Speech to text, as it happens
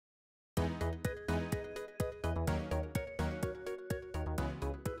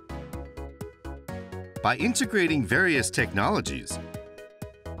By integrating various technologies,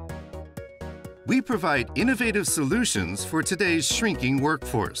 we provide innovative solutions for today's shrinking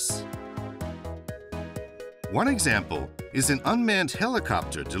workforce. One example is an unmanned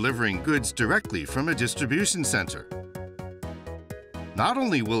helicopter delivering goods directly from a distribution center. Not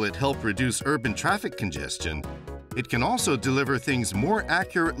only will it help reduce urban traffic congestion, it can also deliver things more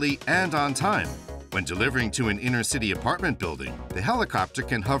accurately and on time. When delivering to an inner-city apartment building, the helicopter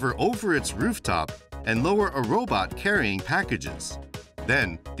can hover over its rooftop and lower a robot carrying packages.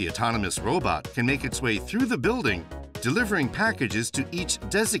 Then, the autonomous robot can make its way through the building, delivering packages to each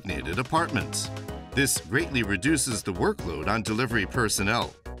designated apartment. This greatly reduces the workload on delivery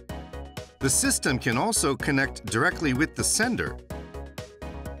personnel. The system can also connect directly with the sender,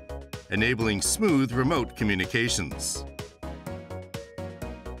 enabling smooth remote communications.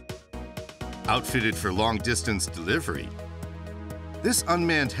 Outfitted for long-distance delivery, this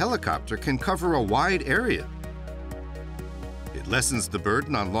unmanned helicopter can cover a wide area. It lessens the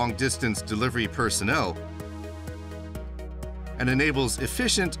burden on long-distance delivery personnel and enables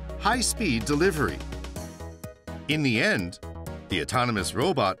efficient, high-speed delivery. In the end, the autonomous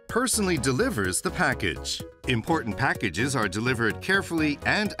robot personally delivers the package. Important packages are delivered carefully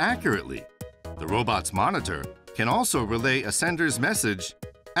and accurately. The robot's monitor can also relay a sender's message,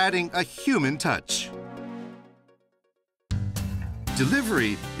 adding a human touch.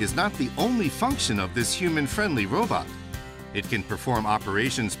 Delivery is not the only function of this human-friendly robot. It can perform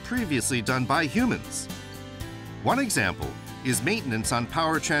operations previously done by humans. One example is maintenance on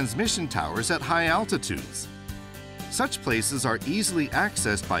power transmission towers at high altitudes. Such places are easily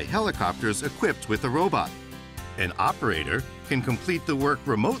accessed by helicopters equipped with a robot. An operator can complete the work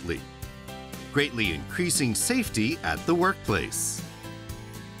remotely, greatly increasing safety at the workplace.